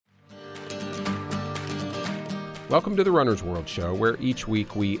Welcome to the Runner's World Show, where each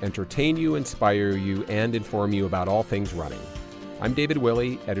week we entertain you, inspire you, and inform you about all things running. I'm David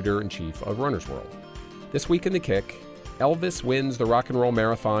Willey, Editor-in-Chief of Runner's World. This week in the Kick, Elvis wins the Rock and Roll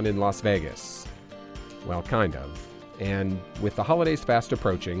Marathon in Las Vegas. Well, kind of. And with the holidays fast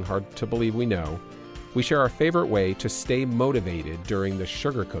approaching, hard to believe we know, we share our favorite way to stay motivated during the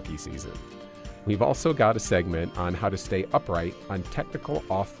sugar cookie season. We've also got a segment on how to stay upright on technical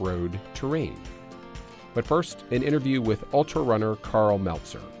off-road terrain. But first, an interview with ultra runner Karl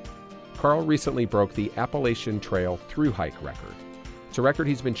Meltzer. Karl recently broke the Appalachian Trail through hike record. It's a record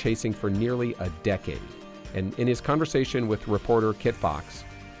he's been chasing for nearly a decade. And in his conversation with reporter Kit Fox,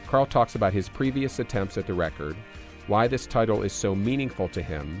 Karl talks about his previous attempts at the record, why this title is so meaningful to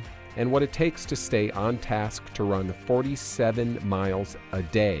him, and what it takes to stay on task to run 47 miles a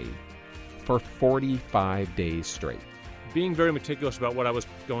day for 45 days straight. Being very meticulous about what I was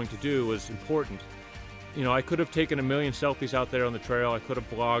going to do was important. You know, I could have taken a million selfies out there on the trail. I could have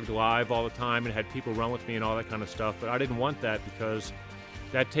blogged live all the time and had people run with me and all that kind of stuff. But I didn't want that because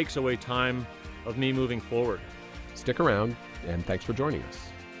that takes away time of me moving forward. Stick around, and thanks for joining us.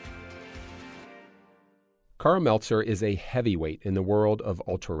 Karl Meltzer is a heavyweight in the world of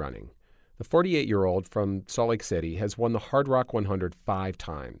ultra running. The 48-year-old from Salt Lake City has won the Hard Rock 100 5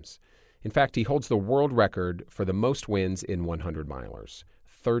 times. In fact, he holds the world record for the most wins in 100 milers,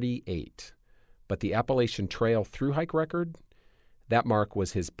 38. But the Appalachian Trail through hike record, that mark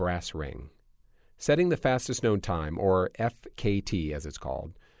was his brass ring. Setting the fastest known time, or FKT as it's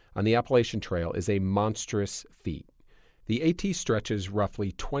called, on the Appalachian Trail is a monstrous feat. The AT stretches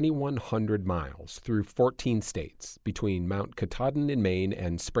roughly 2,100 miles through 14 states between Mount Katahdin in Maine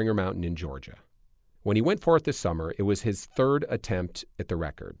and Springer Mountain in Georgia. When he went for it this summer, it was his third attempt at the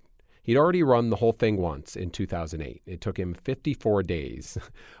record. He'd already run the whole thing once in 2008. It took him 54 days,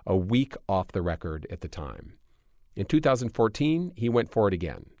 a week off the record at the time. In 2014, he went for it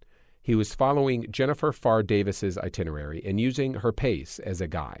again. He was following Jennifer Farr Davis's itinerary and using her pace as a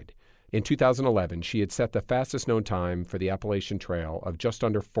guide. In 2011, she had set the fastest known time for the Appalachian Trail of just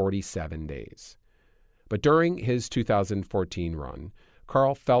under 47 days. But during his 2014 run,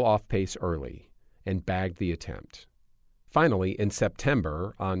 Karl fell off pace early and bagged the attempt. Finally, in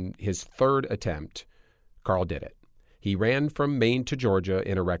September, on his third attempt, Karl did it. He ran from Maine to Georgia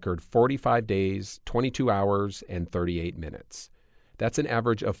in a record 45 days, 22 hours, and 38 minutes. That's an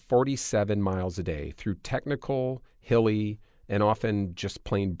average of 47 miles a day through technical, hilly, and often just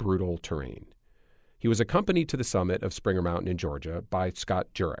plain brutal terrain. He was accompanied to the summit of Springer Mountain in Georgia by Scott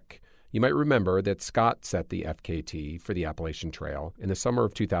Jurek. You might remember that Scott set the FKT for the Appalachian Trail in the summer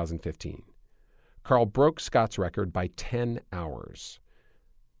of 2015. Karl broke Scott's record by 10 hours.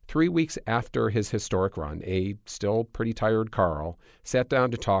 3 weeks after his historic run, a still pretty tired Karl sat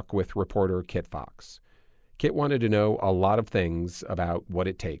down to talk with reporter Kit Fox. Kit wanted to know a lot of things about what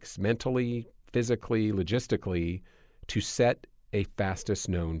it takes mentally, physically, logistically to set a fastest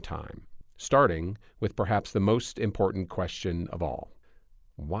known time, starting with perhaps the most important question of all.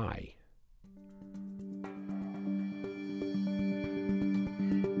 Why?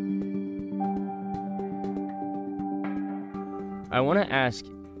 I want to ask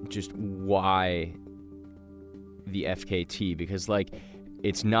just why the FKT, because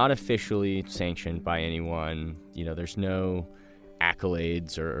it's not officially sanctioned by anyone. You know, there's no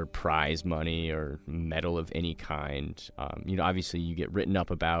accolades or prize money or medal of any kind. Obviously you get written up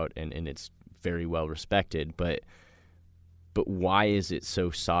about and it's very well respected, but why is it so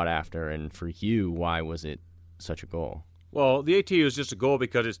sought after? And for you, why was it such a goal? Well, the AT was just a goal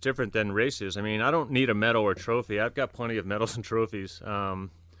because it's different than races. I mean, I don't need a medal or trophy. I've got plenty of medals and trophies. And,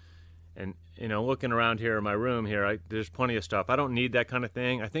 looking around here in my room here, there's plenty of stuff. I don't need that kind of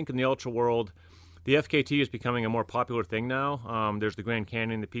thing. I think in the ultra world, the FKT is becoming a more popular thing now. There's the Grand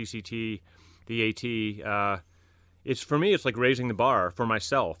Canyon, the PCT, the AT. For me, it's like raising the bar for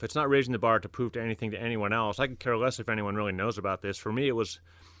myself. It's not raising the bar to prove to anything to anyone else. I could care less if anyone really knows about this. For me, it was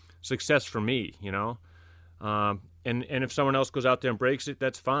success for me, And if someone else goes out there and breaks it,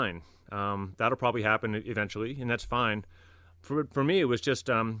 that's fine. That'll probably happen eventually, and that's fine. For me, it was just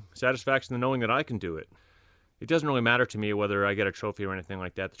satisfaction in knowing that I can do it. It doesn't really matter to me whether I get a trophy or anything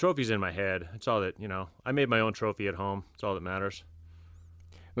like that. The trophy's in my head. It's all that, I made my own trophy at home. It's all that matters.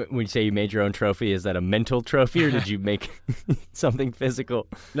 When you say you made your own trophy, is that a mental trophy or did you make something physical?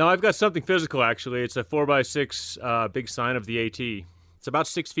 No, I've got something physical, actually. It's a 4x6 big sign of the AT. It's about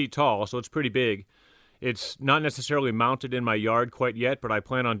 6 feet tall, so it's pretty big. It's not necessarily mounted in my yard quite yet, but I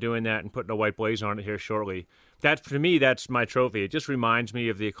plan on doing that and putting a white blaze on it here shortly. For me, that's my trophy. It just reminds me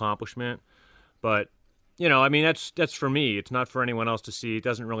of the accomplishment. But, that's for me. It's not for anyone else to see. It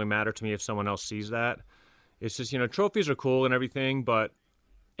doesn't really matter to me if someone else sees that. it's just, trophies are cool and everything, but,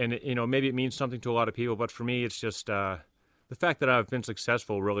 and, maybe it means something to a lot of people, but for me, it's just the fact that I've been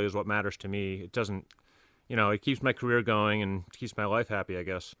successful really is what matters to me. It doesn't, it keeps my career going and keeps my life happy, I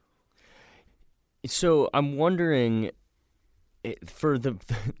guess. So I'm wondering, for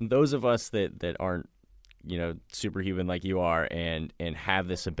those of us that aren't, superhuman like you are and have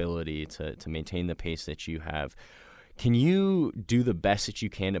this ability to maintain the pace that you have, can you do the best that you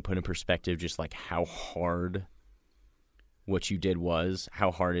can to put in perspective just like how hard what you did was,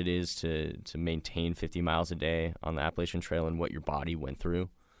 how hard it is to maintain 50 miles a day on the Appalachian Trail and what your body went through?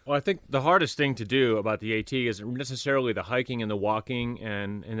 Well, I think the hardest thing to do about the AT isn't necessarily the hiking and the walking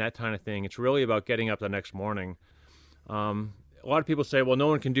and that kind of thing. It's really about getting up the next morning. A lot of people say, well, no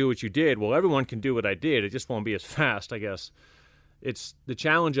one can do what you did. Well, everyone can do what I did. It just won't be as fast, I guess. It's the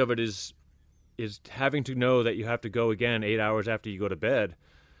challenge of it is having to know that you have to go again 8 hours after you go to bed.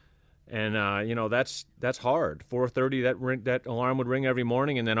 And, that's hard. 4:30, that alarm would ring every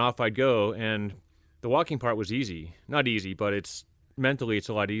morning, and then off I'd go. And the walking part was easy. Not easy, but mentally it's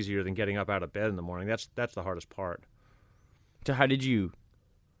a lot easier than getting up out of bed in the morning. That's the hardest part. So how did you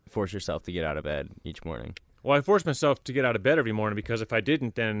force yourself to get out of bed each morning? Well, I forced myself to get out of bed every morning because if I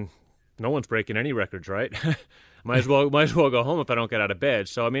didn't, then no one's breaking any records, right? might as well go home if I don't get out of bed.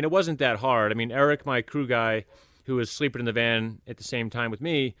 So, it wasn't that hard. Eric, my crew guy, who was sleeping in the van at the same time with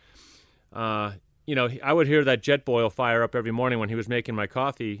me, I would hear that jet boil fire up every morning when he was making my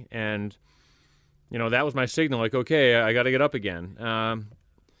coffee, and that was my signal, like, okay, I got to get up again.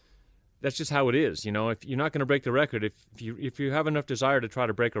 That's just how it is. If you're not going to break the record, if you have enough desire to try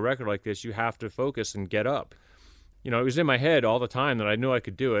to break a record like this, you have to focus and get up. It was in my head all the time that I knew I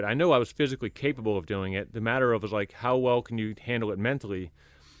could do it. I know I was physically capable of doing it. The matter of was like, how well can you handle it mentally?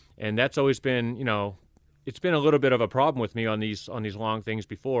 And that's always been, it's been a little bit of a problem with me on these long things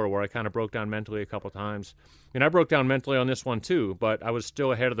before, where I kind of broke down mentally a couple times. I broke down mentally on this one too, but I was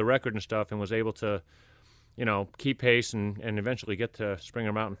still ahead of the record and stuff, and was able to, keep pace and eventually get to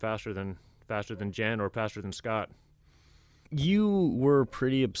Springer Mountain faster than Jen or faster than Scott. You were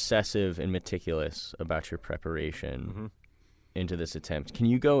pretty obsessive and meticulous about your preparation into this attempt. Can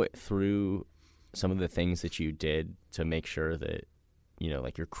you go through some of the things that you did to make sure that,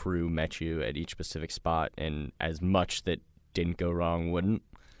 like your crew met you at each specific spot, and as much that didn't go wrong wouldn't?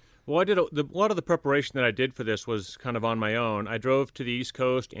 Well, I did a lot of the preparation that I did for this was kind of on my own. I drove to the East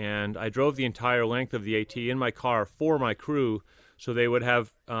Coast, and I drove the entire length of the AT in my car for my crew, so they would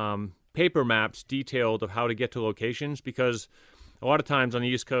have paper maps detailed of how to get to locations, because a lot of times on the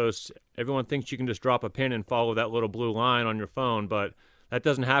East Coast, everyone thinks you can just drop a pin and follow that little blue line on your phone, but that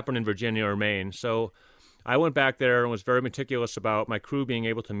doesn't happen in Virginia or Maine. So I went back there and was very meticulous about my crew being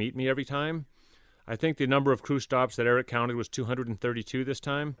able to meet me every time. I think the number of crew stops that Eric counted was 232 this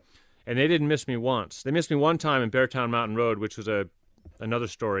time, and they didn't miss me once. They missed me one time in Beartown Mountain Road, which was another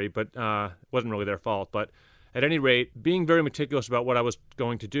story, but it wasn't really their fault. But at any rate, being very meticulous about what I was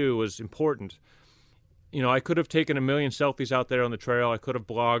going to do was important. I could have taken a million selfies out there on the trail. I could have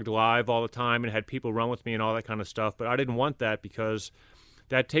blogged live all the time and had people run with me and all that kind of stuff, but I didn't want that because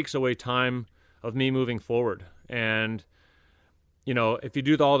that takes away time of me moving forward. And, if you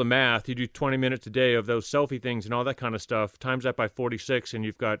do all the math, you do 20 minutes a day of those selfie things and all that kind of stuff, times that by 46, and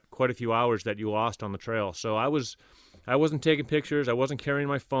you've got quite a few hours that you lost on the trail. So I wasn't taking pictures. I wasn't carrying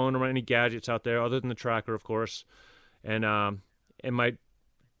my phone or any gadgets out there other than the tracker, of course. And my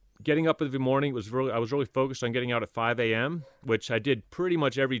getting up every morning I was really focused on getting out at 5 a.m., which I did pretty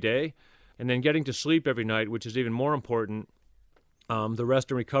much every day, and then getting to sleep every night, which is even more important. The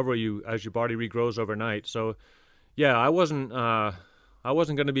rest and recovery as your body regrows overnight. So, yeah, I wasn't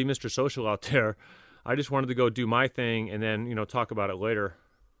going to be Mr. Social out there. I just wanted to go do my thing and then talk about it later.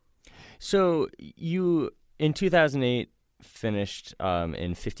 So you in 2008 finished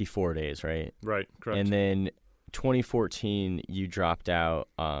in 54 days, right? Right, correct. And then 2014 you dropped out.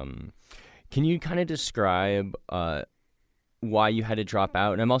 Can you kind of describe why you had to drop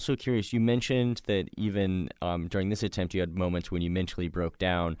out? And I'm also curious, you mentioned that even during this attempt you had moments when you mentally broke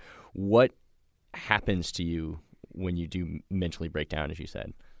down. What happens to you when you do mentally break down, as you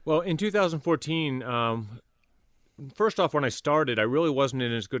said? Well, in 2014, first off, when I started, I really wasn't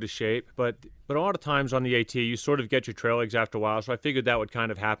in as good a shape, but a lot of times on the AT, you sort of get your trail legs after a while, so I figured that would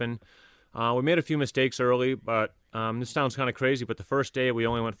kind of happen. We made a few mistakes early, but this sounds kind of crazy, but the first day we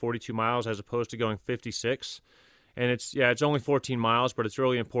only went 42 miles as opposed to going 56. And it's only 14 miles, but it's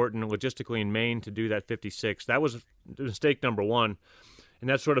really important logistically in Maine to do that 56. That was mistake number one, and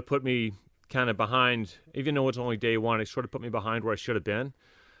that sort of put me kind of behind. Even though it's only day one, it sort of put me behind where I should have been.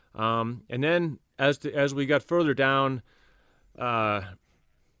 And then as we got further down,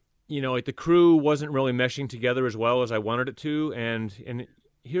 like the crew wasn't really meshing together as well as I wanted it to. And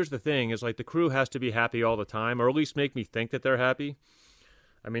here's the thing is like the crew has to be happy all the time, or at least make me think that they're happy.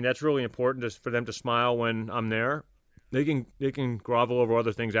 I mean, that's really important just for them to smile when I'm there. They can grovel over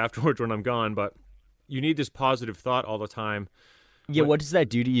other things afterwards when I'm gone, but you need this positive thought all the time. Yeah, what does that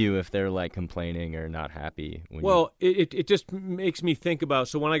do to you if they're like complaining or not happy? It just makes me think about,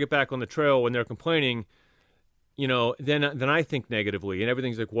 so when I get back on the trail when they're complaining, then I think negatively, and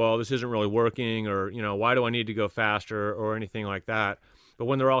everything's like, well, this isn't really working, or why do I need to go faster, or anything like that. But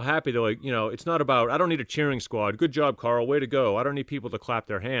when they're all happy, they're like, it's not about, I don't need a cheering squad. Good job, Carl. Way to go. I don't need people to clap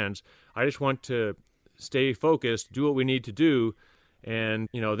their hands. I just want to stay focused, do what we need to do, and,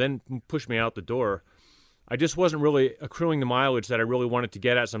 then push me out the door. I just wasn't really accruing the mileage that I really wanted to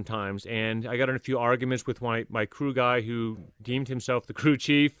get at sometimes. And I got in a few arguments with my crew guy who deemed himself the crew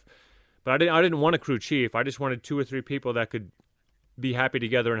chief. But I didn't want a crew chief. I just wanted 2 or 3 people that could be happy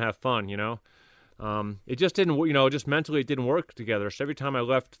together and have fun, It just didn't, just mentally it didn't work together. So every time I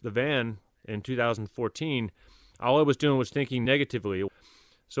left the van in 2014, all I was doing was thinking negatively.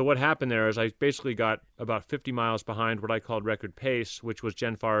 So what happened there is I basically got about 50 miles behind what I called record pace, which was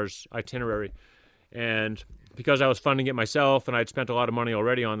Jen Farr's itinerary. And because I was funding it myself and I'd spent a lot of money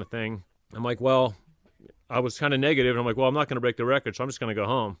already on the thing, I'm like, well, I was kind of negative, and I'm like, well, I'm not going to break the record, so I'm just going to go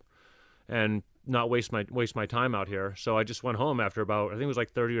home and not waste my time out here. So I just went home after about, I think it was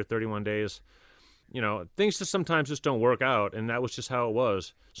like 30 or 31 days. Things just sometimes just don't work out, and that was just how it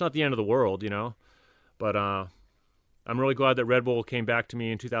was. It's not the end of the world, but I'm really glad that Red Bull came back to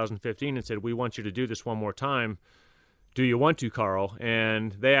me in 2015 and said, we want you to do this one more time. Do you want to, Carl?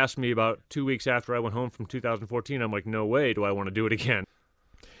 And they asked me about 2 weeks after I went home from 2014. I'm like, no way do I want to do it again.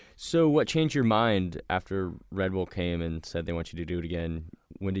 So what changed your mind after Red Bull came and said they want you to do it again?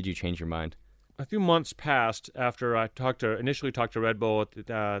 When did you change your mind? A few months passed after I initially talked to Red Bull. It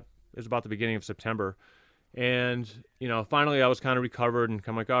was about the beginning of September. And, finally I was kind of recovered, and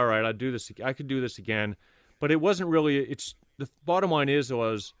I'm like, all right, I could do this again. But it wasn't really, the bottom line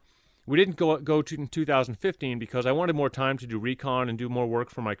was, we didn't go to in 2015 because I wanted more time to do recon and do more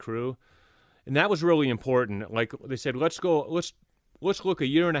work for my crew, and that was really important. Like they said, let's look a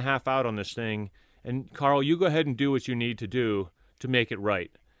year and a half out on this thing, and Carl, you go ahead and do what you need to do to make it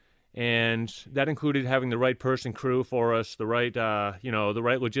right. And that included having the right person crew for us, the right the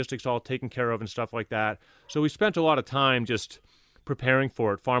right logistics all taken care of and stuff like that. So we spent a lot of time just preparing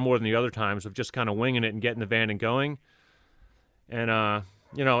for it, far more than the other times of just kind of winging it and getting the van and going. And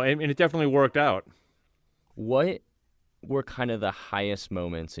and it definitely worked out. What were kind of the highest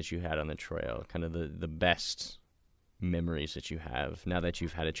moments that you had on the trail, kind of the best memories that you have now that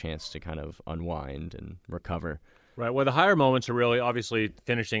you've had a chance to kind of unwind and recover? Right. Well, the higher moments are really obviously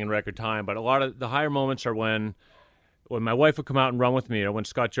finishing in record time, but a lot of the higher moments are when my wife would come out and run with me, or when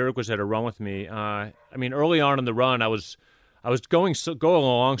Scott Jurek was there to run with me. Early on in the run, I was going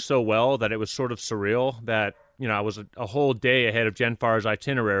along so well that it was sort of surreal that, I was a whole day ahead of Jen Farr's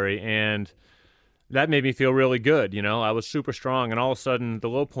itinerary, and that made me feel really good. I was super strong, and all of a sudden the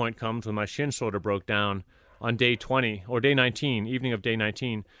low point comes when my shin sort of broke down on day 20 or day 19, evening of day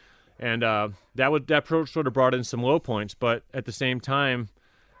 19. And that sort of brought in some low points, but at the same time,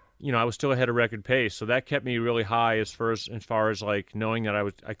 I was still ahead of record pace. So that kept me really high as far as like knowing that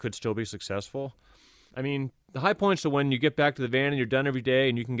I could still be successful. I mean, the high points are when you get back to the van and you're done every day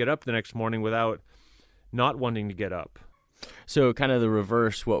and you can get up the next morning without not wanting to get up. So kind of the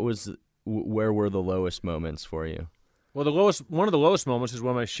reverse, where were the lowest moments for you? Well, one of the lowest moments is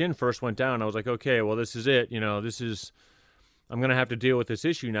when my shin first went down. I was like, okay, well, this is it. I'm going to have to deal with this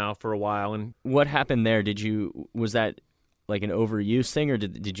issue now for a while. And what happened there? Was that like an overuse thing, or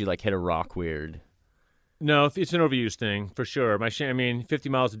did you like hit a rock weird? No, it's an overuse thing for sure. 50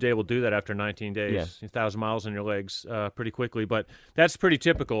 miles a day will do that after 19 days. Yeah. 1,000 miles on your legs pretty quickly. But that's pretty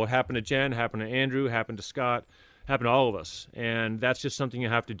typical. It happened to Jen, happened to Andrew, happened to Scott, happened to all of us. And that's just something you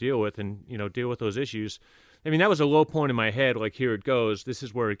have to deal with and, deal with those issues. That was a low point in my head, like here it goes. This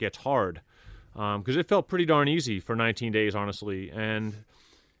is where it gets hard. Because it felt pretty darn easy for 19 days, honestly. And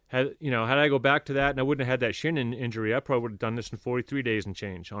had I go back to that and I wouldn't have had that shin injury, I probably would have done this in 43 days and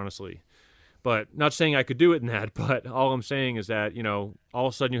change, honestly. But not saying I could do it in that, but all I'm saying is that, all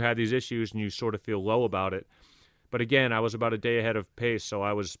of a sudden you have these issues and you sort of feel low about it. But again, I was about a day ahead of pace, so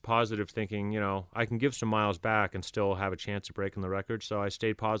I was positive thinking, I can give some miles back and still have a chance of breaking the record. So I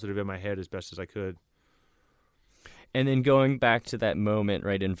stayed positive in my head as best as I could. And then going back to that moment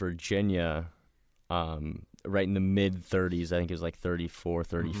right in Virginia, right in the mid-30s, I think it was like 34,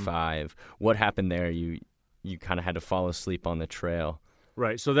 35. Mm-hmm. What happened there? You kind of had to fall asleep on the trail.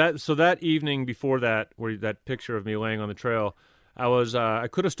 Right. So that evening before that, where that picture of me laying on the trail, I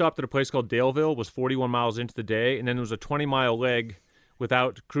could have stopped at a place called Daleville, was 41 miles into the day, and then there was a 20-mile leg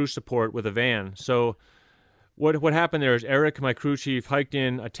without crew support with a van. So what happened there is Eric, my crew chief, hiked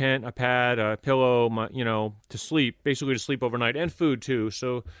in a tent, a pad, a pillow, to sleep, basically to sleep overnight, and food too.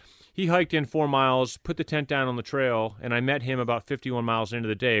 So he hiked in 4 miles, put the tent down on the trail, and I met him about 51 miles into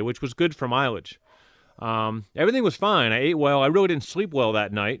the day, which was good for mileage. Everything was fine. I ate well. I really didn't sleep well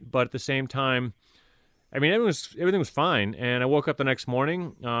that night, but at the same time, I mean, everything was fine. And I woke up the next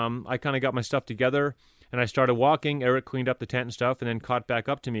morning. I kind of got my stuff together, and I started walking. Eric cleaned up the tent and stuff, and then caught back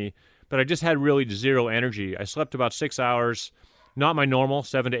up to me. But I just had really zero energy. I slept about 6 hours, not my normal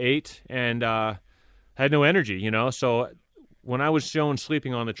 7 to 8, and had no energy. So when I was shown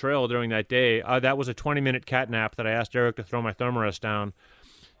sleeping on the trail during that day, that was a 20-minute cat nap that I asked Eric to throw my Thermarest down,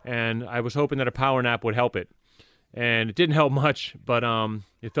 and I was hoping that a power nap would help it. And it didn't help much, but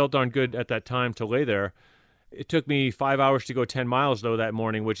it felt darn good at that time to lay there. It took me 5 hours to go 10 miles, though, that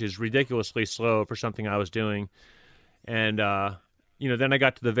morning, which is ridiculously slow for something I was doing. And, then I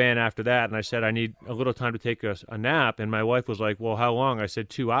got to the van after that, and I said, I need a little time to take a nap. And my wife was like, well, how long? I said,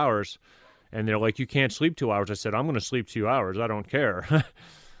 2 hours. And they're like, you can't sleep 2 hours. I said, I'm going to sleep 2 hours. I don't care.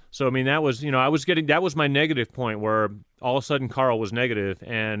 So, I mean, that was, that was my negative point where all of a sudden Carl was negative,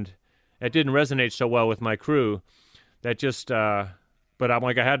 and it didn't resonate so well with my crew. That just, but I'm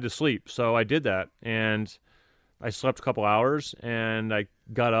like, I had to sleep. So I did that, and I slept a couple hours, and I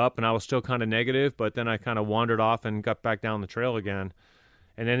got up, and I was still kind of negative, but then I kind of wandered off and got back down the trail again.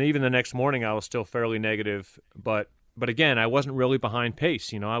 And then even the next morning, I was still fairly negative, but again, I wasn't really behind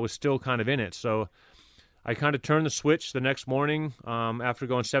pace. I was still kind of in it. So I kind of turned the switch the next morning after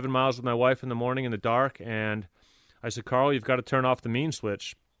going 7 miles with my wife in the morning in the dark, and I said, Carl, you've got to turn off the mean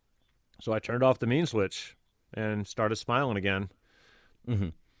switch. So I turned off the mean switch and started smiling again. Mm-hmm.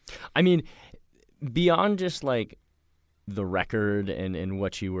 I mean, beyond just like the record and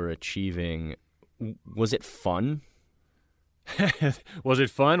what you were achieving, was it fun? Was it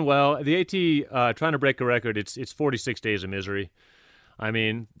fun? Well, the AT, trying to break a record, it's 46 days of misery. I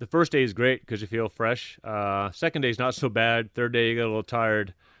mean, the first day is great because you feel fresh. Second day is not so bad. Third day you get a little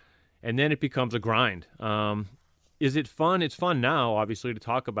tired. And then it becomes a grind. Is it fun? It's fun now, obviously, to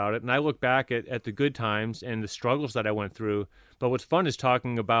talk about it. And I look back at the good times and the struggles that I went through. But what's fun is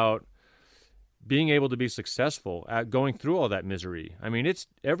talking about being able to be successful at going through all that misery. I mean, it's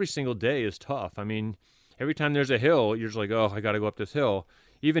every single day is tough. I mean, every time there's a hill, you're just like, oh, I got to go up this hill.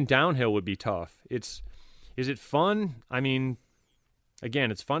 Even downhill would be tough. Is it fun? I mean,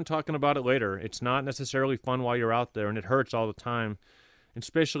 again, it's fun talking about it later. It's not necessarily fun while you're out there, and it hurts all the time.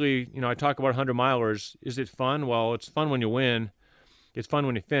 Especially, I talk about 100-milers. Is it fun? Well, it's fun when you win. It's fun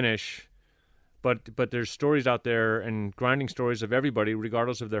when you finish. But there's stories out there and grinding stories of everybody,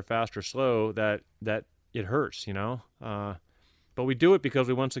 regardless of they're fast or slow, that it hurts, But we do it because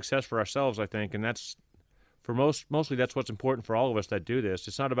we want success for ourselves, I think, and that's mostly that's what's important for all of us that do this.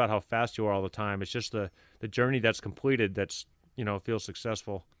 It's not about how fast you are all the time. It's just the journey that's completed that's, feels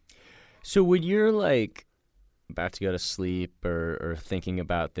successful. So when you're like about to go to sleep or thinking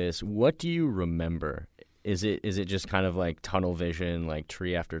about this, what do you remember? Is it just kind of like tunnel vision, like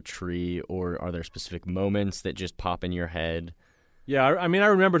tree after tree, or are there specific moments that just pop in your head? Yeah, I mean, I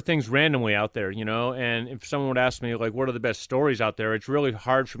remember things randomly out there, and if someone would ask me, like, what are the best stories out there, it's really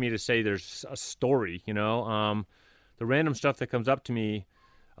hard for me to say there's a story, The random stuff that comes up to me,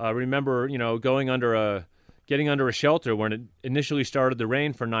 remember, getting under a shelter when it initially started to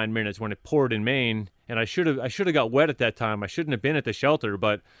rain for 9 minutes when it poured in Maine, and I should have got wet at that time. I shouldn't have been at the shelter,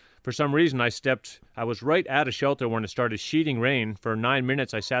 but for some reason I was right at a shelter when it started sheeting rain. For 9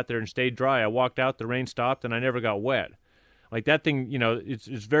 minutes I sat there and stayed dry. I walked out, the rain stopped, and I never got wet. Like that thing, it's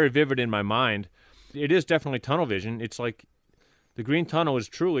very vivid in my mind. It is definitely tunnel vision. It's like the green tunnel is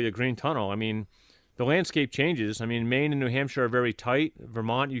truly a green tunnel. I mean, the landscape changes. I mean, Maine and New Hampshire are very tight.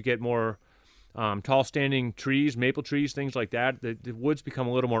 Vermont, you get more tall standing trees, maple trees, things like that. The woods become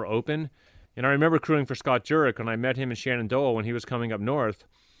a little more open. And I remember crewing for Scott Jurek when I met him in Shenandoah when he was coming up north.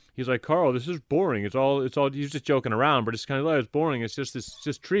 He's like, Carl, this is boring. It's all. He's just joking around, but it's kind of like, it's boring. It's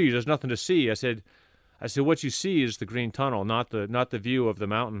just trees. There's nothing to see. I said, what you see is the green tunnel, not the view of the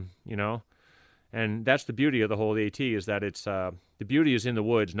mountain, And that's the beauty of the whole AT is that it's the beauty is in the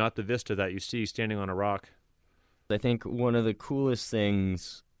woods, not the vista that you see standing on a rock. I think one of the coolest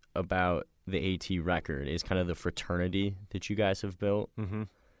things about the AT record is kind of the fraternity that you guys have built. Mm-hmm.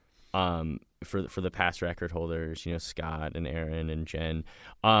 For the past record holders, Scott and Aaron and Jen.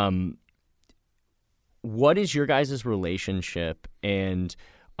 What is your guys' relationship, and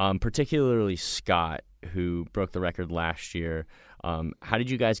particularly Scott, who broke the record last year. How did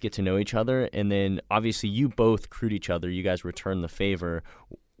you guys get to know each other? And then obviously you both crewed each other. You guys returned the favor.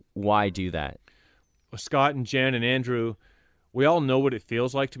 Why do that? Well, Scott and Jen and Andrew, we all know what it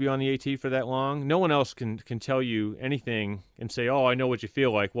feels like to be on the AT for that long. No one else can tell you anything and say, oh, I know what you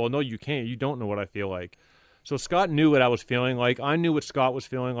feel like. Well, no, you can't. You don't know what I feel like. So Scott knew what I was feeling like. I knew what Scott was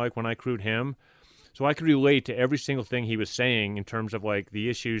feeling like when I crewed him. So I could relate to every single thing he was saying in terms of like the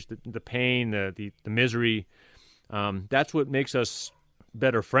issues, the pain, the misery. That's what makes us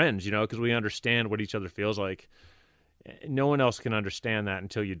better friends, because we understand what each other feels like. No one else can understand that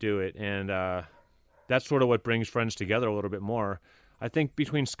until you do it. And that's sort of what brings friends together a little bit more. I think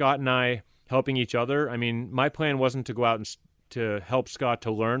between Scott and I helping each other, I mean, my plan wasn't to go out and to help Scott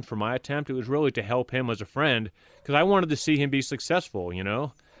to learn from my attempt. It was really to help him as a friend because I wanted to see him be successful,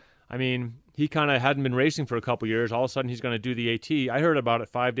 I mean, he kind of hadn't been racing for a couple years. All of a sudden, he's going to do the AT. I heard about it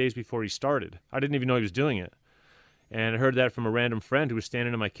 5 days before he started. I didn't even know he was doing it. And I heard that from a random friend who was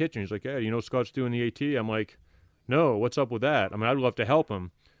standing in my kitchen. He's like, hey, Scott's doing the AT? I'm like, no, what's up with that? I mean, I'd love to help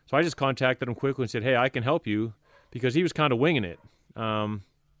him. So I just contacted him quickly and said, hey, I can help you because he was kind of winging it. And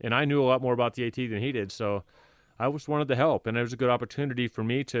I knew a lot more about the AT than he did. So I just wanted to help. And it was a good opportunity for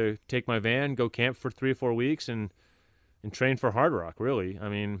me to take my van, go camp for 3 or 4 weeks, and train for Hard Rock, really. I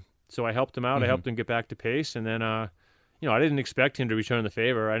mean, so I helped him out. I helped him get back to pace. And then, I didn't expect him to return the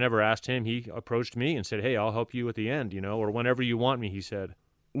favor. I never asked him. He approached me and said, hey, I'll help you at the end, or whenever you want me, he said.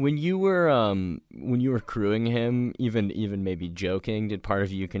 When you were crewing him, even maybe joking, did part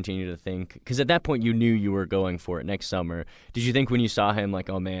of you continue to think, because at that point you knew you were going for it next summer, did you think when you saw him like,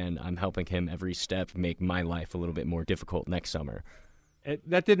 oh man, I'm helping him every step make my life a little bit more difficult next summer?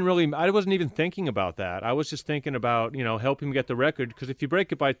 That didn't really, I wasn't even thinking about that. I was just thinking about, helping him get the record, because if you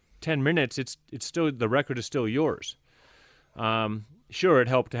break it by 10 minutes, it's still, the record is still yours. Sure, it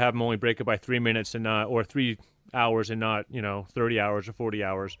helped to have him only break it by 3 minutes and or 3 hours and not 30 hours or 40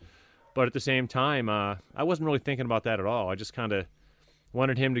 hours, but at the same time I wasn't really thinking about that at all. I just kind of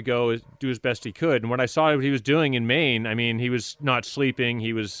wanted him to go do as best he could. And when I saw what he was doing in Maine, I mean, he was not sleeping,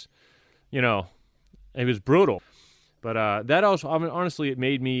 he was it was brutal, but that also, I mean, honestly, it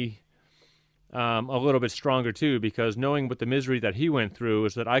made me a little bit stronger too, because knowing what the misery that he went through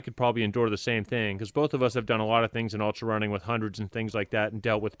is that I could probably endure the same thing, because both of us have done a lot of things in ultra running with hundreds and things like that and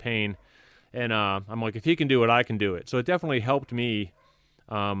dealt with pain. And I'm like, if he can do it, I can do it. So it definitely helped me,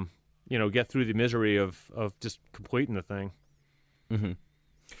 get through the misery of just completing the thing. Mm-hmm.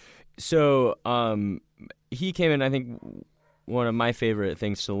 So he came in, I think one of my favorite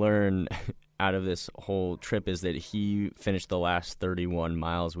things to learn out of this whole trip is that he finished the last 31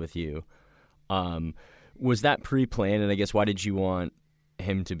 miles with you. Was that pre-planned? And I guess why did you want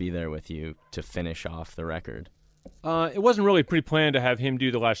him to be there with you to finish off the record? It wasn't really pre-planned to have him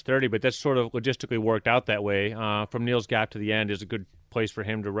do the last 30, but that's sort of logistically worked out that way. From Neil's Gap to the end is a good place for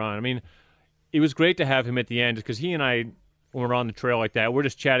him to run. I mean, it was great to have him at the end because he and I, when we're on the trail like that, we're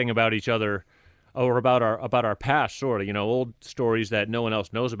just chatting about each other or about our past, sort of, old stories that no one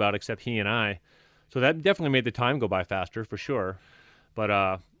else knows about except he and I. So that definitely made the time go by faster, for sure.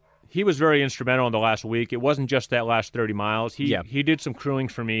 But he was very instrumental in the last week. It wasn't just that last 30 miles. He did some crewing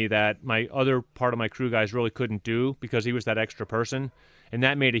for me that my other part of my crew guys really couldn't do because he was that extra person, and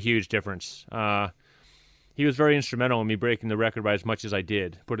that made a huge difference. He was very instrumental in me breaking the record by as much as I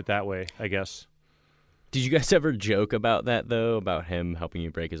did, put it that way, I guess. Did you guys ever joke about that, though, about him helping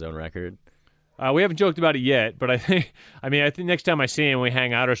you break his own record? We haven't joked about it yet, but I think next time I see him, we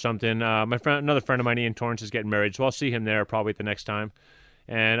hang out or something. Another friend of mine, Ian Torrance, is getting married, so I'll see him there probably the next time.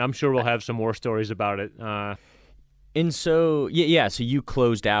 And I'm sure we'll have some more stories about it. And so, so you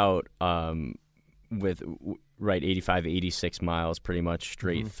closed out with, 85, 86 miles pretty much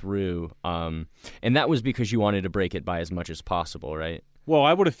straight through. And that was because you wanted to break it by as much as possible, right? Well,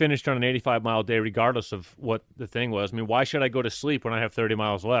 I would have finished on an 85-mile day regardless of what the thing was. I mean, why should I go to sleep when I have 30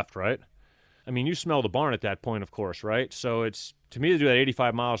 miles left, right? I mean, you smell the barn at that point, of course, right? So it's, to me, to do that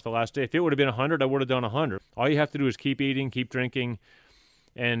 85 miles the last day, if it would have been 100, I would have done 100. All you have to do is keep eating, keep drinking,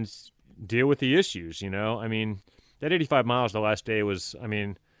 and deal with the issues, I mean, that 85 miles the last day was, I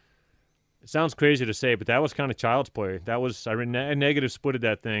mean, it sounds crazy to say, but that was kind of child's play. That was, I negative splitted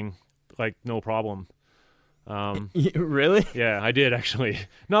that thing like no problem. Really? Yeah, I did actually.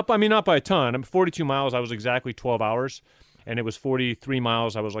 Not by a ton. 42 miles, I was exactly 12 hours, and it was 43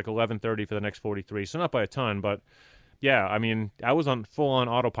 miles, I was like 11:30 for the next 43. So not by a ton, but yeah, I mean, I was on full-on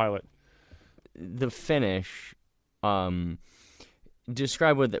autopilot. The finish,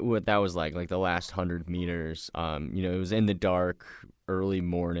 describe what that was like the last 100 meters. It was in the dark, early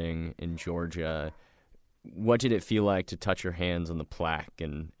morning in Georgia. What did it feel like to touch your hands on the plaque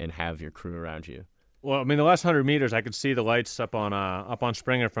and have your crew around you? Well, I mean, the last 100 meters, I could see the lights up on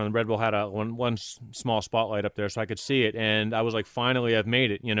Springer from the Red Bull had one small spotlight up there, so I could see it, and I was like, finally, I've made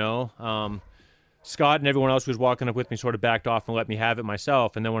it, you know. Scott and everyone else who was walking up with me sort of backed off and let me have it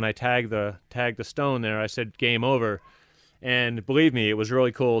myself, and then when I tagged the stone there, I said, game over, and believe me, it was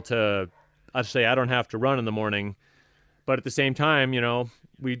really cool to say I don't have to run in the morning, but at the same time, you know,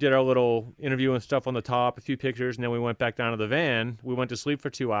 we did our little interview and stuff on the top, a few pictures, and then we went back down to the van. We went to sleep for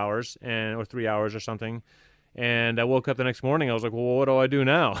 2 hours or 3 hours or something. And I woke up the next morning. I was like, well, what do I do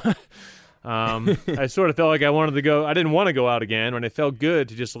now? I sort of felt like I wanted to go. I didn't want to go out again, and it felt good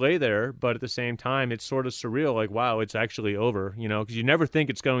to just lay there. But at the same time, it's sort of surreal. Like, wow, it's actually over, you know, because you never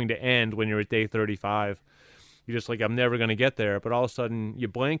think it's going to end when you're at day 35. You're just like, I'm never going to get there. But all of a sudden, you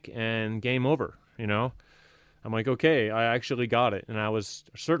blink and game over, you know. I'm like, okay, I actually got it. And I was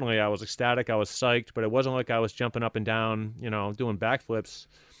ecstatic. I was psyched, but it wasn't like I was jumping up and down, you know, doing backflips.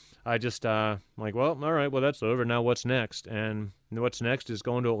 I just, like, well, all right, well, that's over. Now what's next? And what's next is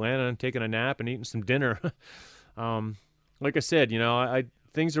going to Atlanta and taking a nap and eating some dinner. Like I said, you know,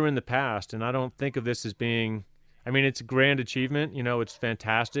 things are in the past, and I don't think of this as being, I mean, it's a grand achievement. You know, it's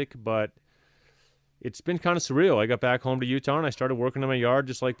fantastic, but it's been kind of surreal. I got back home to Utah and I started working in my yard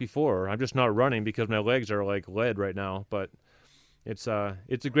just like before. I'm just not running because my legs are like lead right now. But it's a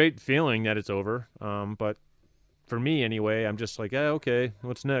great feeling that it's over. But for me anyway, I'm just like, okay,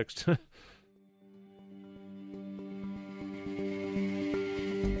 what's next?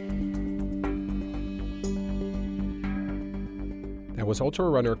 That was ultra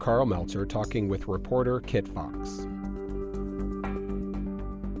runner Karl Meltzer talking with reporter Kit Fox.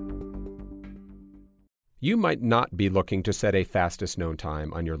 You might not be looking to set a fastest known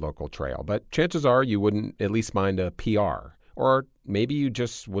time on your local trail, but chances are you wouldn't at least mind a PR. Or maybe you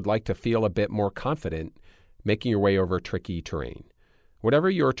just would like to feel a bit more confident making your way over tricky terrain. Whatever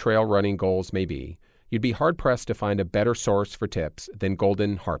your trail running goals may be, you'd be hard-pressed to find a better source for tips than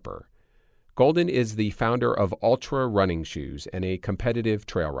Golden Harper. Golden is the founder of Ultra Running Shoes and a competitive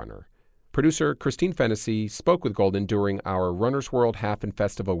trail runner. Producer Christine Fennessy spoke with Golden during our Runner's World Half and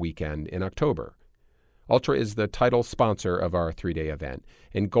Festival weekend in October. Ultra is the title sponsor of our 3-day event,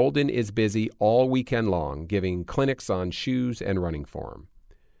 and Golden is busy all weekend long giving clinics on shoes and running form.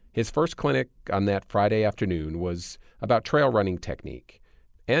 His first clinic on that Friday afternoon was about trail running technique,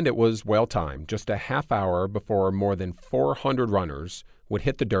 and it was well-timed, just a half hour before more than 400 runners would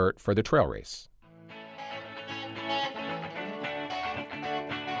hit the dirt for the trail race.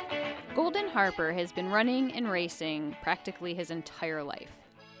 Golden Harper has been running and racing practically his entire life.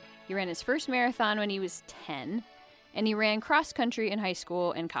 He ran his first marathon when he was 10, and he ran cross-country in high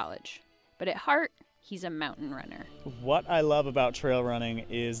school and college. But at heart, he's a mountain runner. What I love about trail running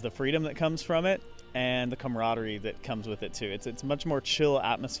is the freedom that comes from it and the camaraderie that comes with it, too. It's much more chill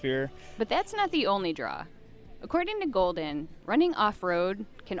atmosphere. But that's not the only draw. According to Golden, running off-road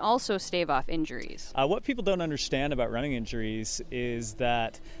can also stave off injuries. What people don't understand about running injuries is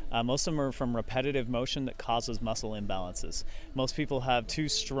that most of them are from repetitive motion that causes muscle imbalances. Most people have too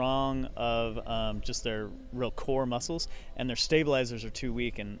strong of just their real core muscles, and their stabilizers are too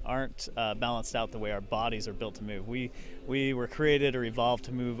weak and aren't balanced out the way our bodies are built to move. We were created or evolved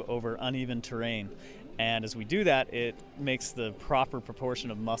to move over uneven terrain. And as we do that, it makes the proper proportion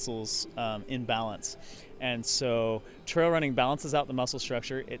of muscles in balance. And so trail running balances out the muscle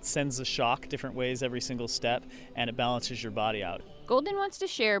structure. It sends the shock different ways every single step, and it balances your body out. Golden wants to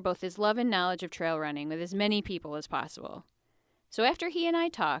share both his love and knowledge of trail running with as many people as possible. So after he and I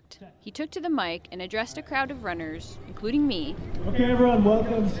talked, he took to the mic and addressed a crowd of runners, including me. Okay, everyone,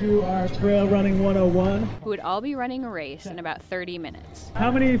 welcome to our Trail Running 101. Who would all be running a race in about 30 minutes.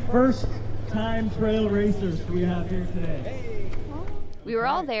 How many first-time trail racers do we have here today? We were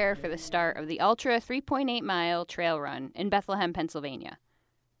all there for the start of the Ultra 3.8-mile trail run in Bethlehem, Pennsylvania.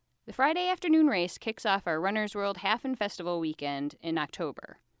 The Friday afternoon race kicks off our Runner's World Half and Festival weekend in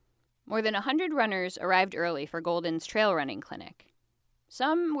October. More than 100 runners arrived early for Golden's trail running clinic.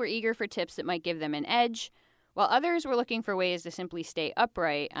 Some were eager for tips that might give them an edge, while others were looking for ways to simply stay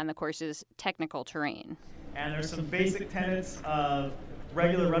upright on the course's technical terrain. And there's some basic tenets of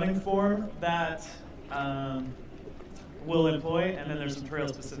regular running form that we'll employ, and then there's some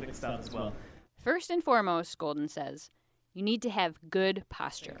trail-specific stuff as well. First and foremost, Golden says, you need to have good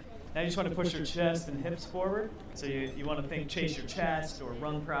posture. Now you just want to push your chest and hips forward. So you want to think chase your chest or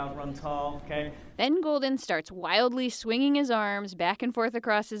run proud, run tall, okay? Then Golden starts wildly swinging his arms back and forth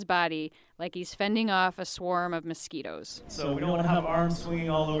across his body like he's fending off a swarm of mosquitoes. So we don't want to have arms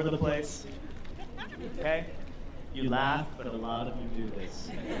swinging all over the place, okay? You laugh, but a lot of you do this.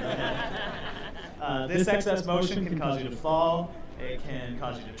 This excess motion can cause you to fall It can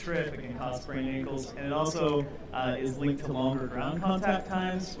cause you to trip, it can cause sprained ankles, and it also is linked to longer ground contact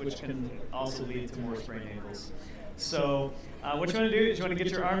times, which can also lead to more sprained ankles. So what you want to do is you want to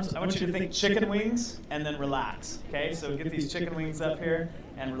get your arms, I want you to think chicken wings and then relax, okay? So get these chicken wings up here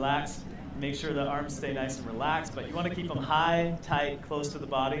and relax. Make sure the arms stay nice and relaxed, but you want to keep them high, tight, close to the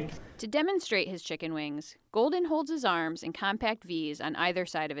body. To demonstrate his chicken wings, Golden holds his arms in compact V's on either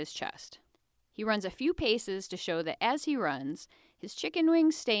side of his chest. He runs a few paces to show that as he runs, his chicken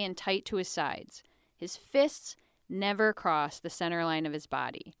wings stay in tight to his sides. His fists never cross the center line of his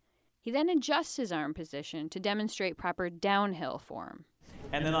body. He then adjusts his arm position to demonstrate proper downhill form.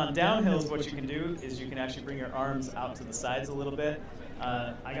 And then on downhills, what you can do is you can actually bring your arms out to the sides a little bit.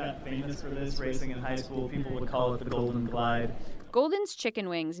 I got famous for this racing in high school. People would call it the Golden Glide. Golden's chicken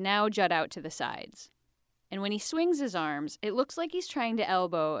wings now jut out to the sides. And when he swings his arms, it looks like he's trying to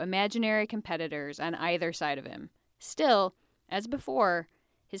elbow imaginary competitors on either side of him. Still, as before,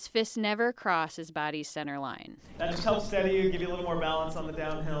 his fists never cross his body's center line. That just helps steady you, give you a little more balance on the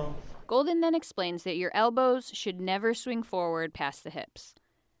downhill. Golden then explains that your elbows should never swing forward past the hips.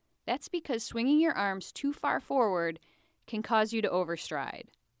 That's because swinging your arms too far forward can cause you to overstride.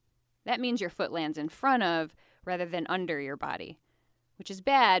 That means your foot lands in front of rather than under your body, which is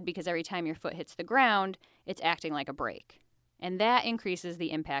bad because every time your foot hits the ground, it's acting like a brake, and that increases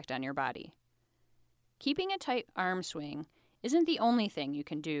the impact on your body. Keeping a tight arm swing isn't the only thing you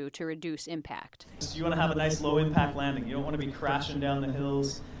can do to reduce impact. So you want to have a nice low impact landing. You don't want to be crashing down the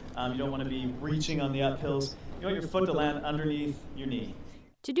hills. You don't want to be reaching on the uphills. You want your foot to land underneath your knee.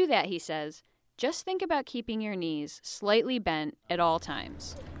 To do that, he says, just think about keeping your knees slightly bent at all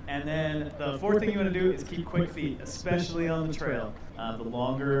times. And then the fourth thing you want to do is keep quick feet, especially on the trail. The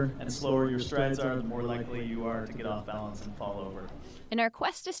longer and slower your strides are, the more likely you are to get off balance and fall over. In our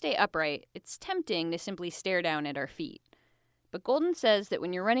quest to stay upright, it's tempting to simply stare down at our feet. But Golden says that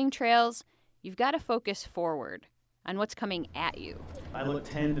when you're running trails, you've got to focus forward on what's coming at you. I look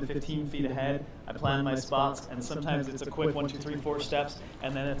 10 to 15 feet ahead. I plan my spots, and sometimes it's a quick 1, 2, 3, 4 steps,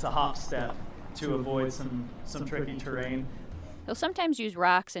 and then it's a hop step to avoid some tricky terrain. He'll sometimes use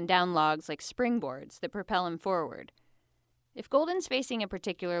rocks and down logs like springboards that propel him forward. If Golden's facing a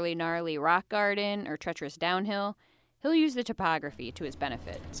particularly gnarly rock garden or treacherous downhill, he'll use the topography to his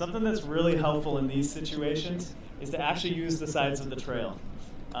benefit. Something that's really helpful in these situations is to actually use the sides of the trail.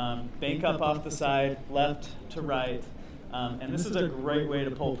 Bank up off the side, left to right, and this is a great way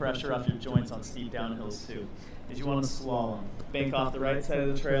to pull pressure off your joints on steep downhills too, is you want to slalom. Bank off the right side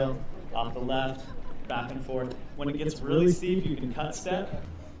of the trail, off the left, back and forth. When it gets really steep, you can cut step.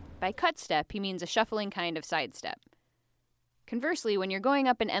 By cut step, he means a shuffling kind of sidestep. Conversely, when you're going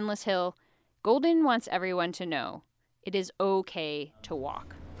up an endless hill, Golden wants everyone to know it is okay to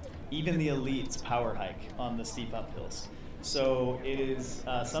walk. Even the elites power hike on the steep uphills. So it is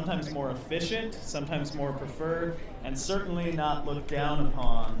sometimes more efficient, sometimes more preferred, and certainly not looked down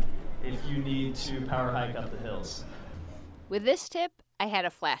upon if you need to power hike up the hills. With this tip, I had a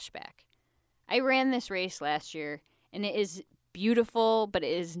flashback. I ran this race last year, and it is beautiful, but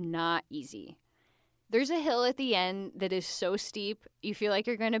it is not easy. There's a hill at the end that is so steep, you feel like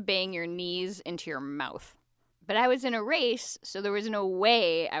you're going to bang your knees into your mouth. But I was in a race, so there was no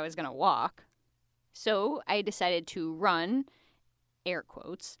way I was going to walk. So I decided to run, air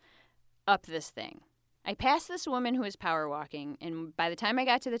quotes, up this thing. I passed this woman who was power walking, and by the time I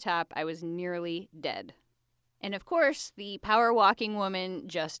got to the top, I was nearly dead. And of course, the power walking woman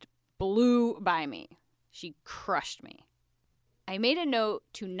just blew by me. She crushed me. I made a note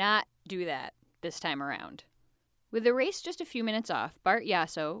to not do that this time around. With the race just a few minutes off, Bart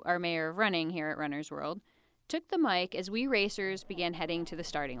Yasso, our mayor of running here at Runner's World, took the mic as we racers began heading to the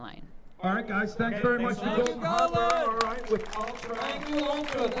starting line. All right, guys, thanks very much for Golden Harbor. All right, with Ultra. Thank you,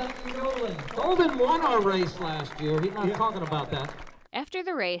 Ultra. Thank you, Golden. Golden won our race last year. He's not talking about that. After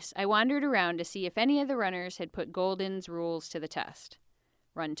the race, I wandered around to see if any of the runners had put Golden's rules to the test.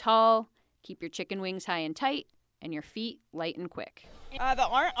 Run tall, keep your chicken wings high and tight, and your feet light and quick. The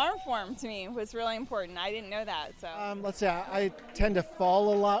arm form to me was really important. I didn't know that. So let's see, I tend to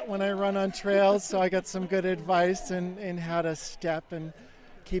fall a lot when I run on trails, so I got some good advice in how to step and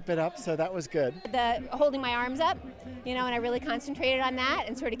keep it up, so that was good. The holding my arms up, and I really concentrated on that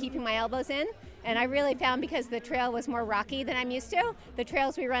and sort of keeping my elbows in. And I really found, because the trail was more rocky than I'm used to, the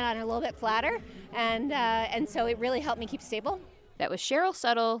trails we run on are a little bit flatter, and so it really helped me keep stable. That was Cheryl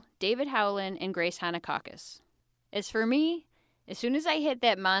Suttle, David Howland, and Grace Hanakakis. As for me, as soon as I hit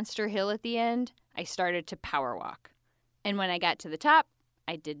that monster hill at the end, I started to power walk. And when I got to the top,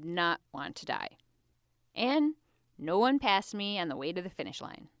 I did not want to die. And no one passed me on the way to the finish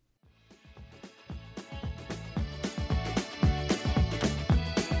line.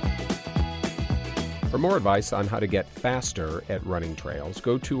 For more advice on how to get faster at running trails,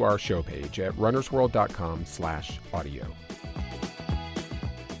 go to our show page at runnersworld.com/audio.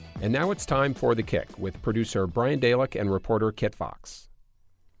 And now it's time for The Kick with producer Brian Dalek and reporter Kit Fox.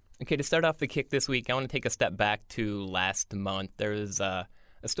 Okay, to start off The Kick this week, I want to take a step back to last month. There was a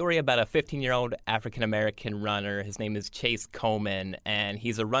story about a 15-year-old African-American runner. His name is Chase Coleman, and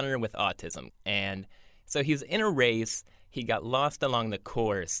he's a runner with autism. And so he was in a race. He got lost along the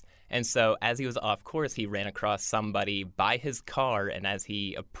course. And so as he was off course, he ran across somebody by his car. And as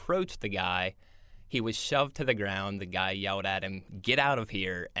he approached the guy, he was shoved to the ground. The guy yelled at him, "Get out of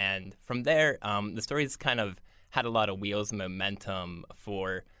here." And from there, the story's kind of had a lot of wheels and momentum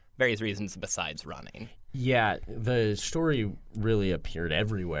for various reasons besides running. Yeah, the story really appeared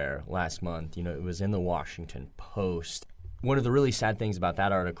everywhere last month. You know, it was in the Washington Post. One of the really sad things about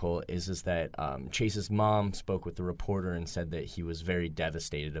that article is that Chase's mom spoke with the reporter and said that he was very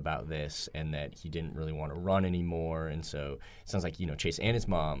devastated about this and that he didn't really want to run anymore. And so it sounds like, Chase and his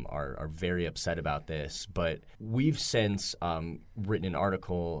mom are very upset about this. But we've since written an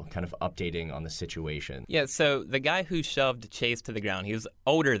article kind of updating on the situation. Yeah, so the guy who shoved Chase to the ground, he was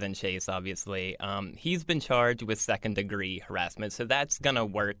older than Chase, obviously. He's been charged with second-degree harassment, so that's going to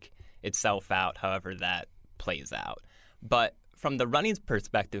work itself out however that plays out. But from the running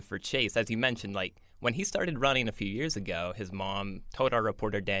perspective for Chase, as you mentioned, when he started running a few years ago, his mom told our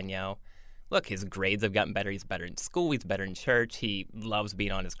reporter Danielle, look, his grades have gotten better. He's better in school. He's better in church. He loves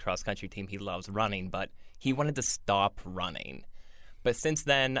being on his cross-country team. He loves running, but he wanted to stop running. But since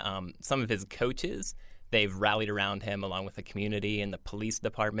then, some of his coaches, they've rallied around him along with the community and the police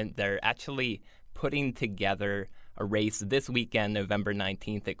department. They're actually putting together a race this weekend, November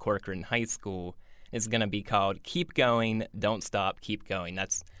 19th at Corcoran High School. It's going to be called Keep Going, Don't Stop, Keep Going.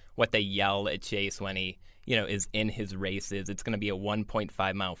 That's what they yell at Chase when he, is in his races. It's going to be a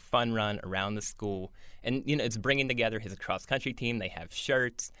 1.5-mile fun run around the school. And, it's bringing together his cross-country team. They have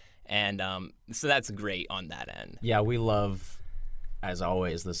shirts. And so that's great on that end. Yeah, we love, as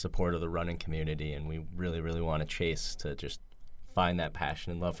always, the support of the running community. And we really, really want Chase to just find that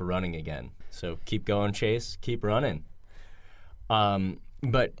passion and love for running again. So keep going, Chase. Keep running.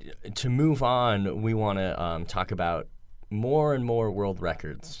 But to move on, we want to talk about more and more world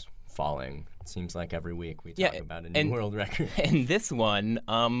records falling. It seems like every week we talk about a new world record. And this one,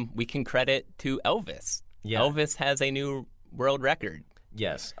 we can credit to Elvis. Yeah. Elvis has a new world record.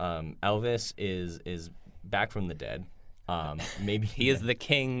 Yes. Elvis is back from the dead. Maybe he is the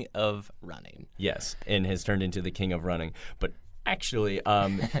king of running. Yes, and has turned into the king of running. But actually,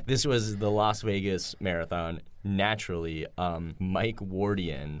 this was the Las Vegas Marathon. Naturally, Mike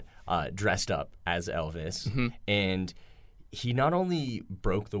Wardian dressed up as Elvis, and he not only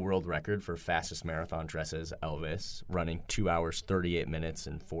broke the world record for fastest marathon dress as Elvis, running 2 hours, 38 minutes,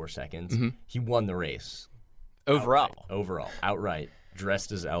 and 4 seconds, he won the race. Outright.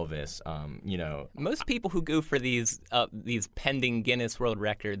 Dressed as Elvis, Most people who go for these pending Guinness World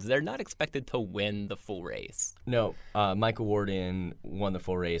Records, they're not expected to win the full race. No, Michael Wardian won the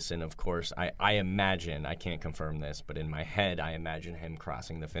full race, and of course, I imagine, I can't confirm this, but in my head, I imagine him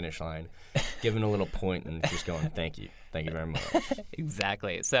crossing the finish line, giving a little point and just going, thank you very much.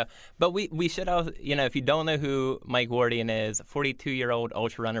 Exactly. So, but we should also, if you don't know who Mike Wardian is, a 42-year-old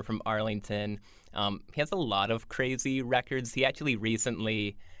ultra runner from Arlington. He has a lot of crazy records. He actually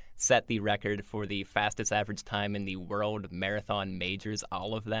recently set the record for the fastest average time in the World Marathon Majors,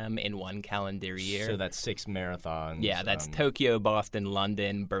 all of them in one calendar year. So that's 6 marathons. Yeah, that's Tokyo, Boston,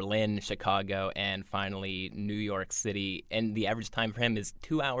 London, Berlin, Chicago, and finally New York City. And the average time for him is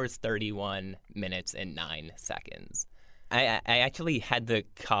 2 hours, 31 minutes, and 9 seconds. I actually had to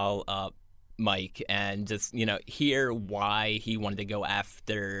call up Mike and just, hear why he wanted to go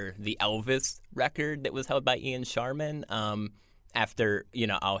after the Elvis record that was held by Ian Sharman after,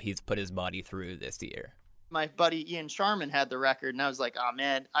 all he's put his body through this year. My buddy Ian Sharman had the record, and I was like, oh,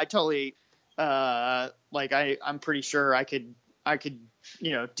 man, I totally, I'm pretty sure I could,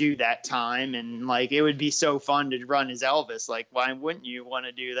 do that time, and, it would be so fun to run as Elvis. Why wouldn't you want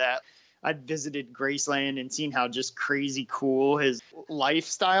to do that? I'd visited Graceland and seen how just crazy cool his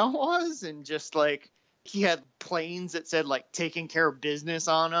lifestyle was. And just he had planes that said taking care of business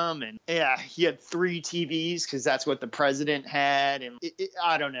on them. And yeah, he had 3 TVs because that's what the president had. And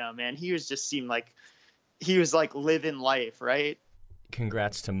I don't know, man, he was just seemed like he was living life, right?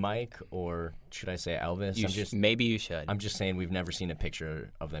 Congrats to Mike, or should I say Elvis? Maybe you should. I'm just saying we've never seen a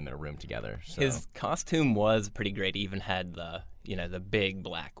picture of them in a room together. So. His costume was pretty great. He even had the big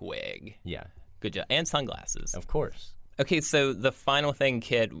black wig. Yeah. Good job. And sunglasses. Of course. Okay, so the final thing,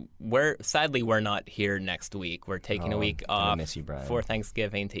 Kit, sadly we're not here next week. We're taking a week off miss you, Brian. for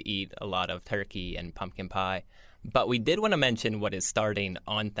Thanksgiving to eat a lot of turkey and pumpkin pie. But we did want to mention what is starting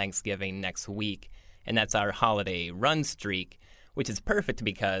on Thanksgiving next week, and that's our holiday run streak, which is perfect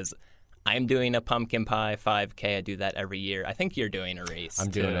because I'm doing a pumpkin pie 5K. I do that every year. I think you're doing a race. I'm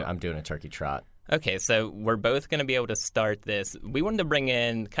doing a turkey trot. Okay, so we're both going to be able to start this. We wanted to bring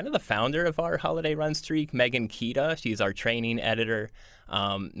in kind of the founder of our holiday run streak, Megan Kita. She's our training editor.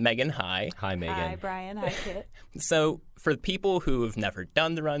 Megan, hi. Hi, Megan. Hi, Brian. Hi, Kit. So for people who have never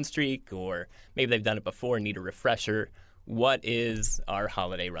done the run streak, or maybe they've done it before and need a refresher, what is our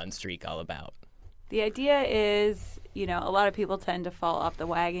holiday run streak all about? The idea is, a lot of people tend to fall off the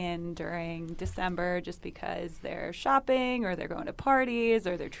wagon during December just because they're shopping or they're going to parties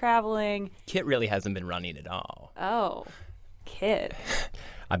or they're traveling. Kit really hasn't been running at all. Oh, Kit.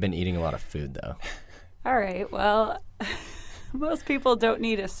 I've been eating a lot of food, though. All right. Well, most people don't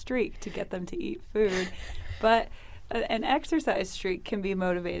need a streak to get them to eat food, but an exercise streak can be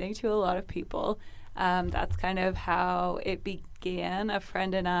motivating to a lot of people. That's kind of how it began. A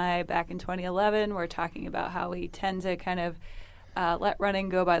friend and I, back in 2011, were talking about how we tend to kind of let running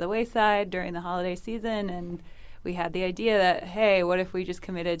go by the wayside during the holiday season. And we had the idea that, hey, what if we just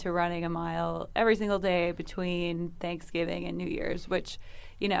committed to running a mile every single day between Thanksgiving and New Year's, which,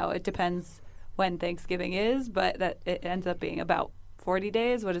 it depends when Thanksgiving is, but that it ends up being about 40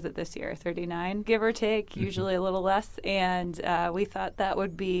 days. What is it this year? 39, give or take, usually a little less. And we thought that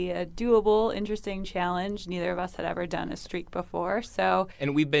would be a doable, interesting challenge. Neither of us had ever done a streak before.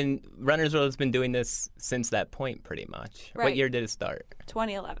 And Runner's World has been doing this since that point pretty much. Right. What year did it start?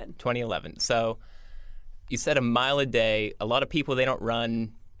 2011. 2011. So you said a mile a day. A lot of people, they don't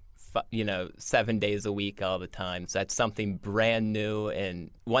run 7 days a week all the time. So that's something brand new.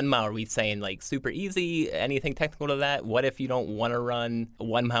 And 1 mile, are we saying like super easy? Anything technical to that? What if you don't want to run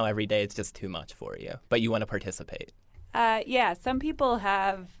 1 mile every day? It's just too much for you, but you want to participate. Yeah, some people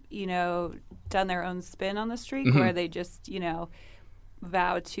have, done their own spin on the streak where they just,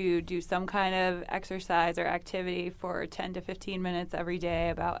 vow to do some kind of exercise or activity for 10 to 15 minutes every day,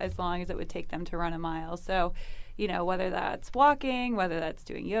 about as long as it would take them to run a mile. So, whether that's walking, whether that's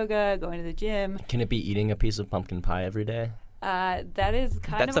doing yoga, going to the gym. Can it be eating a piece of pumpkin pie every day? That is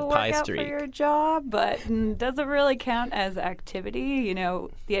that's of a workout for your job, but doesn't really count as activity. The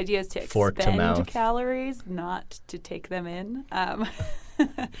idea is to expend calories, not to take them in.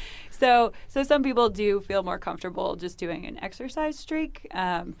 So some people do feel more comfortable just doing an exercise streak.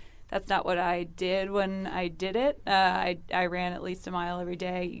 That's not what I did when I did it. I ran at least a mile every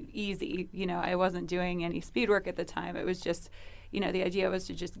day, easy. I wasn't doing any speed work at the time. It was just, the idea was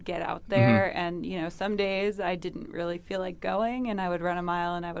to just get out there. And, some days I didn't really feel like going and I would run a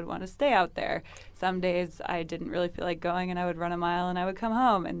mile and I would want to stay out there. Some days I didn't really feel like going and I would run a mile and I would come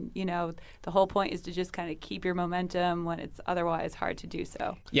home. And, the whole point is to just kind of keep your momentum when it's otherwise hard to do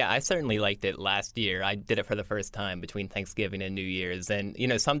so. Yeah, I certainly liked it last year. I did it for the first time between Thanksgiving and New Year's. And,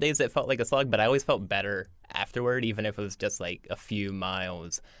 some days it felt like a slog, but I always felt better afterward, even if it was just like a few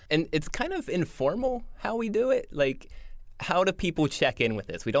miles. And it's kind of informal how we do it. Like, how do people check in with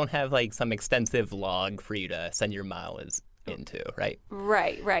this? We don't have like some extensive log for you to send your miles into, right?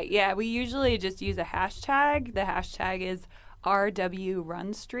 Right. Yeah, we usually just use a hashtag. The hashtag is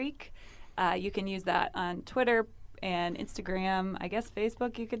RWRunstreak. You can use that on Twitter and Instagram. I guess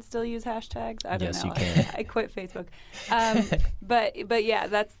Facebook, you could still use hashtags. I don't know. You can. I quit Facebook. But yeah,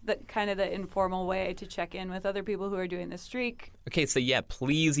 that's the kind of the informal way to check in with other people who are doing the streak. Okay, so yeah,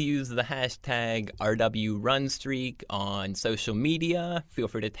 please use the hashtag RWRunstreak on social media. Feel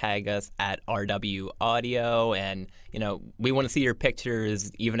free to tag us at RWAudio. And, we want to see your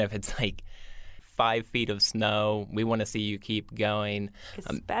pictures, even if it's like 5 feet of snow. We want to see you keep going.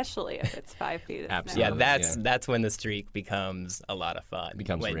 Especially if it's 5 feet of absolutely. snow. Yeah, that's when the streak becomes a lot of fun.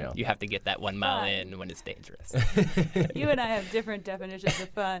 Becomes when real. You have to get that 1 mile in when it's dangerous. You and I have different definitions of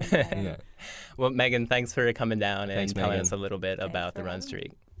fun. Yeah. Well, Megan, thanks for coming down and telling Megan. us a little bit about the run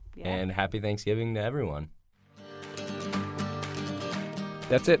streak. Yeah. And happy Thanksgiving to everyone.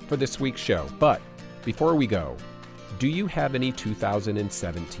 That's it for this week's show. But before we go, do you have any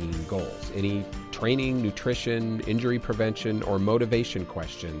 2017 goals? Any training, nutrition, injury prevention, or motivation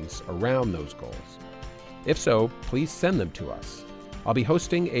questions around those goals? If so, please send them to us. I'll be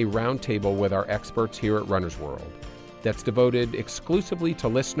hosting a roundtable with our experts here at Runner's World that's devoted exclusively to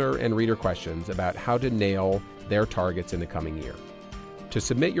listener and reader questions about how to nail their targets in the coming year. To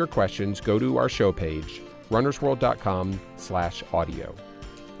submit your questions, go to our show page, runnersworld.com/audio.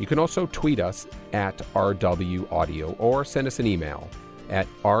 You can also tweet us at RWAudio or send us an email at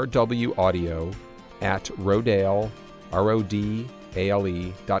rwaudio@rodale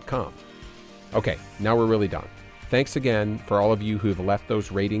RODALE.com. Okay, now we're really done. Thanks again for all of you who have left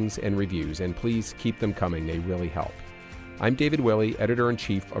those ratings and reviews, and please keep them coming. They really help. I'm David Willey,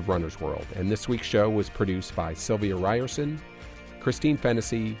 Editor-in-Chief of Runner's World, and this week's show was produced by Sylvia Ryerson, Christine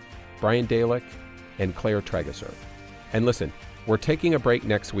Fennessy, Brian Dalick, and Claire Tregeser. And listen, we're taking a break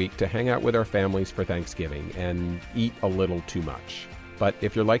next week to hang out with our families for Thanksgiving and eat a little too much. But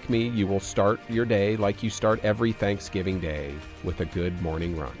if you're like me, you will start your day like you start every Thanksgiving day with a good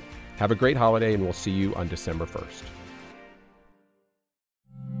morning run. Have a great holiday, and we'll see you on December 1st.